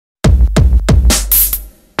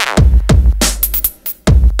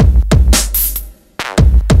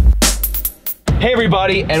Hey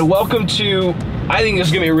everybody, and welcome to, I think this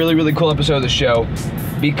is gonna be a really cool episode of the show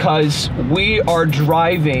because we are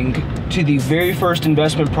driving to the very first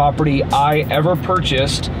investment property I ever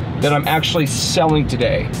purchased that I'm actually selling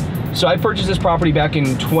today. So I purchased this property back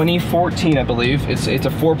in 2014, I believe. It's a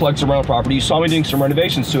fourplex rental property. You saw me doing some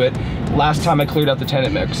renovations to it last time I cleared out the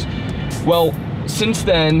tenant mix. Well, since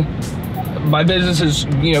then, my business has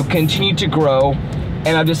continued to grow,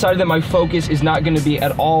 and I've decided that my focus is not going to be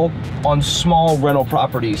at all on small rental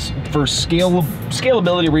properties. For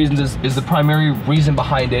scalability reasons is the primary reason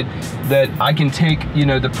behind it, that I can take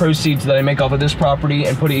the proceeds that I make off of this property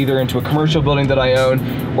and put it either into a commercial building that I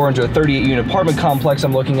own or into a 38 unit apartment complex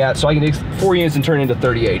I'm looking at, so I can take 4 units and turn it into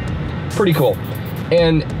 38. Pretty cool.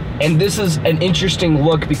 And this is an interesting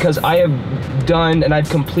look because I have done and I've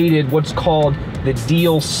completed what's called the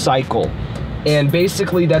deal cycle. And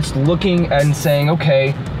basically that's looking and saying,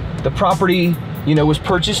 okay, the property, was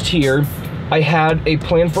purchased here. I had a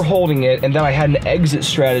plan for holding it, and then I had an exit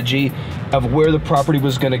strategy of where the property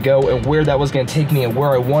was gonna go and where that was gonna take me and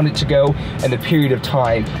where I want it to go and the period of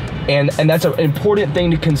time. And that's an important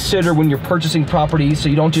thing to consider when you're purchasing property, so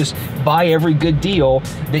you don't just buy every good deal,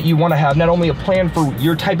 that you wanna have not only a plan for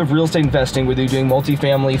your type of real estate investing, whether you're doing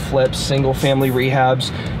multifamily flips, single family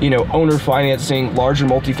rehabs, owner financing, larger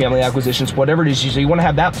multifamily acquisitions, whatever it is, so you wanna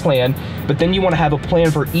have that plan, but then you wanna have a plan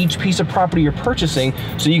for each piece of property you're purchasing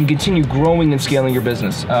so you can continue growing and scaling your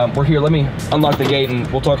business. We're here, let me unlock the gate and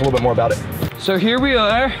we'll talk a little bit more about it. So here we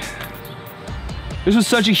are. This was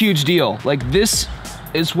such a huge deal. Like, this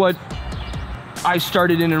is what I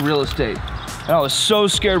started in real estate. And I was so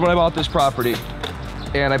scared when I bought this property.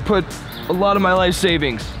 And I put a lot of my life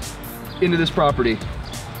savings into this property.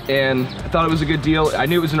 And I thought it was a good deal. I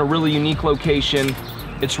knew it was in a really unique location.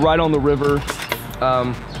 It's right on the river.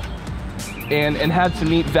 And had some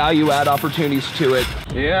neat value add opportunities to it.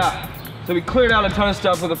 Yeah, so we cleared out a ton of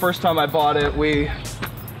stuff for the first time I bought it. We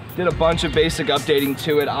did a bunch of basic updating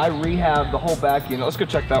to it. I rehabbed the whole back unit. Let's go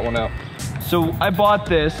check that one out. So I bought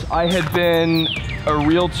this. I had been a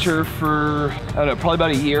realtor for, I don't know, probably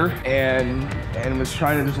about a year, and was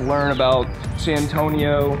trying to just learn about San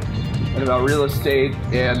Antonio and about real estate,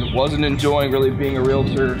 and wasn't enjoying really being a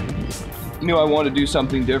realtor. Knew I wanted to do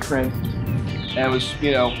something different, and it was,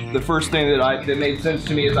 the first thing that made sense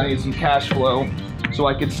to me is I need some cash flow so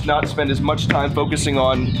I could not spend as much time focusing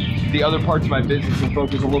on the other parts of my business and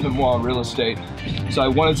focus a little bit more on real estate. So I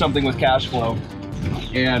wanted something with cash flow.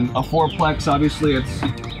 And a fourplex, obviously, it's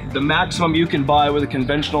the maximum you can buy with a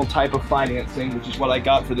conventional type of financing, which is what I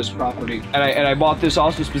got for this property. And I bought this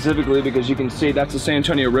also specifically because you can see that's the San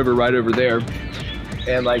Antonio River right over there.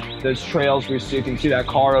 And like those trails where you can see that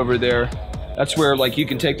car over there, that's where like you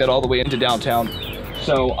can take that all the way into downtown.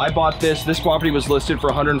 So I bought this. This property was listed for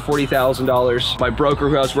 $140,000. My broker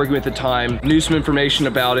who I was working with at the time knew some information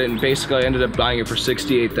about it, and basically I ended up buying it for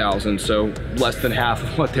 $68,000, so less than half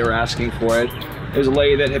of what they were asking for it. There's a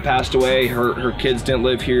lady that had passed away. Her kids didn't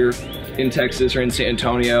live here in Texas or in San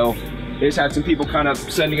Antonio. They just had some people kind of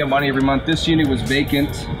sending them money every month. This unit was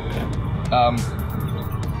vacant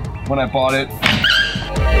when I bought it.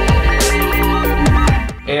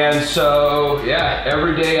 And so, yeah,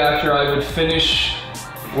 every day after I would finish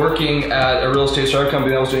working at a real estate startup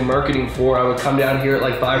company that I was doing marketing for, I would come down here at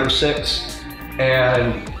like 5 or 6,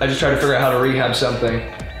 and I just tried to figure out how to rehab something.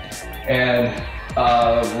 And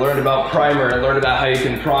learned about primer, and learned about how you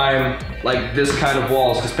can prime like this kind of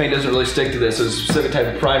walls, because paint doesn't really stick to this. There's a specific type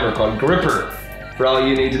of primer called gripper, for all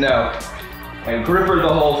you need to know. And gripper the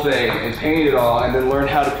whole thing and paint it all, and then learned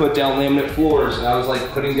how to put down laminate floors. And I was like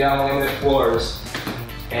putting down laminate floors,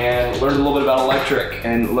 and learned a little bit about electric,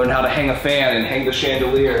 and learned how to hang a fan and hang the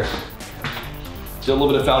chandelier. Did a little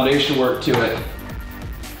bit of foundation work to it.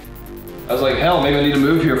 I was like, hell, maybe I need to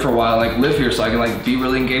move here for a while, like live here so I can like be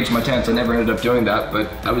really engaged in my tenants. I never ended up doing that, but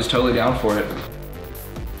I was totally down for it.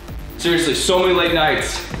 Seriously, so many late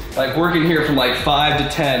nights, like working here from like 5 to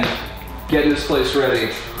 10, getting this place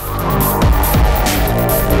ready.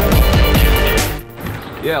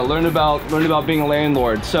 Yeah, learned about being a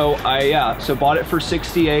landlord. So so bought it for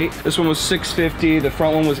 68. This one was 650. The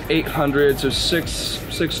front one was 800. So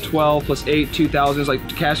 612 plus 8, 2,000. It's like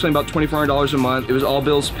cash flowing about $2,400 a month. It was all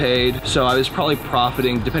bills paid. So I was probably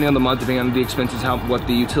profiting, depending on the month, depending on the expenses, what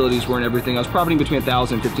the utilities were and everything. I was profiting between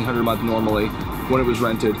 $1,000 and $1,500 a month normally when it was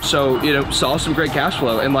rented. So saw some great cash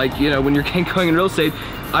flow. And like when you're going in real estate,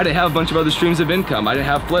 I didn't have a bunch of other streams of income. I didn't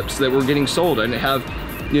have flips that were getting sold. I didn't have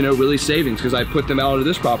really savings, because I put them out of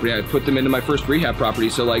this property. I put them into my first rehab property.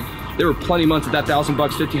 So like there were plenty of months that $1,000,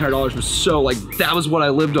 $1,500 was so like, that was what I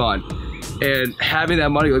lived on. And having that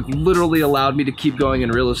money like literally allowed me to keep going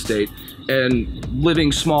in real estate. and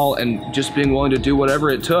living small and just being willing to do whatever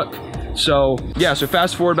it took. So yeah, so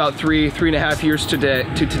fast forward about three and a half years to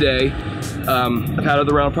today. I've had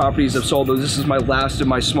other rental properties I've sold. This is my last of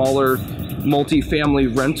my smaller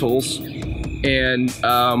multifamily rentals, and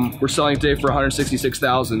we're selling today for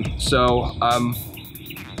 $166,000. So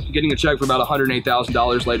getting a check for about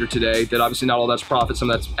 $108,000 later today. That obviously not all that's profit, some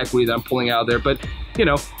of that's equity that I'm pulling out of there, but you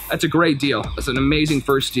know, that's a great deal. It's an amazing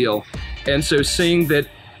first deal. And so seeing that,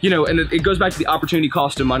 you know, and it goes back to the opportunity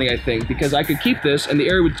cost of money, I think, because I could keep this and the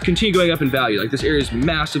area would continue going up in value. Like, this area is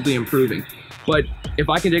massively improving. But if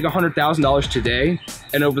I can take $100,000 today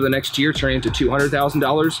and over the next year turn it into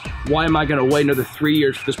 $200,000, why am I gonna wait another 3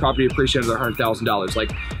 years for this property to appreciate another $100,000?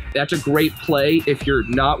 Like, that's a great play if you're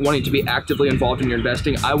not wanting to be actively involved in your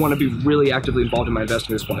investing. I wanna be really actively involved in my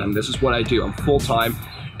investing at this point. I mean, this is what I do, I'm full-time,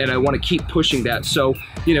 and I wanna keep pushing that. So,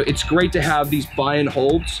 you know, it's great to have these buy and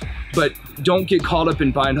holds, but don't get caught up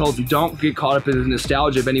in buy and holds, and don't get caught up in the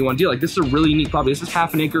nostalgia of any one deal. Like, this is a really unique property. This is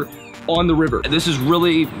half an acre on the river. This is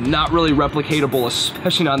really not really replicatable,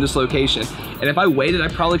 especially not in this location. And if I waited, I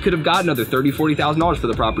probably could have gotten another $30,000, $40,000 for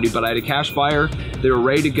the property, but I had a cash buyer, they were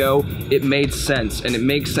ready to go. It made sense, and it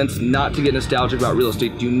makes sense not to get nostalgic about real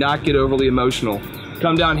estate. Do not get overly emotional.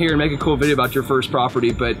 Come down here and make a cool video about your first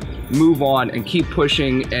property, but move on and keep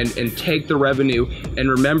pushing and take the revenue. And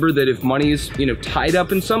remember that if money is, you know, tied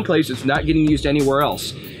up in some place, it's not getting used anywhere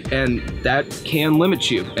else. And that can limit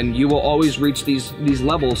you, and you will always reach these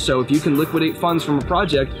levels. So if you can liquidate funds from a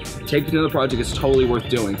project, take it to another project, it's totally worth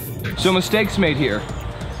doing. So mistakes made here.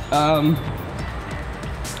 I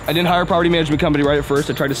didn't hire a property management company right at first.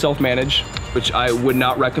 I tried to self-manage, which I would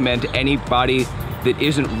not recommend to anybody that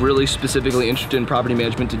isn't really specifically interested in property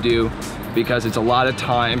management to do, because it's a lot of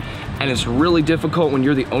time and it's really difficult when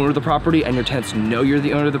you're the owner of the property and your tenants know you're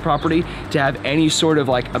the owner of the property to have any sort of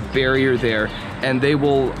like a barrier there. And they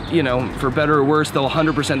will, you know, for better or worse, they'll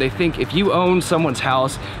 100%, they think if you own someone's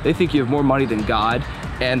house, they think you have more money than God,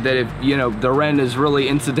 and that if, you know, the rent is really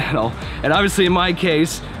incidental. And obviously in my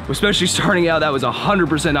case, especially starting out, that was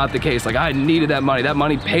 100% not the case. Like, I needed that money. That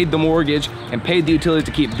money paid the mortgage and paid the utilities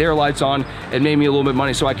to keep their lights on and made me a little bit of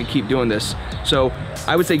money so I could keep doing this. So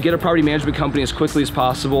I would say get a property management company as quickly as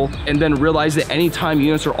possible, and then realize that anytime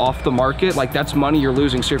units are off the market, like, that's money you're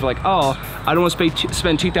losing. So if you're like, oh, I don't want to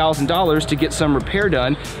spend $2,000 to get some repair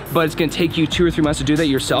done, but it's gonna take you 2 or 3 months to do that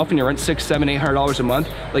yourself and you rent $600, $700, $800 a month,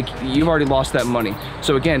 like, you've already lost that money.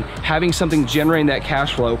 So again, having something generating that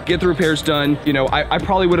cash flow, get the repairs done. You know, I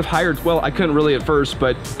probably would have hired, well, I couldn't really at first,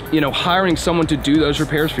 but, you know, hiring someone to do those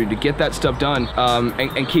repairs for you, to get that stuff done,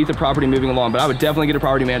 and keep the property moving along. But I would definitely get a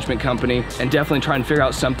property management company and definitely try and figure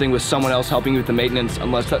out something with someone else helping you with the maintenance,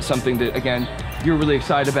 unless that's something that, again, you're really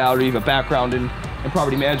excited about, or you have a background in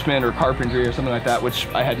property management or carpentry or something like that, which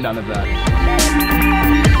I had none of that.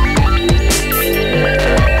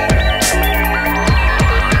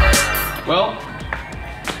 Well,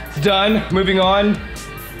 it's done. Moving on.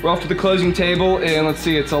 We're off to the closing table, and let's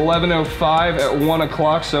see, it's 11:05 at 1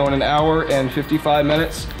 o'clock, so in an hour and 55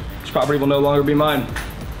 minutes, this property will no longer be mine.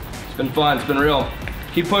 It's been fun, it's been real.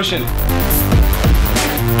 Keep pushing.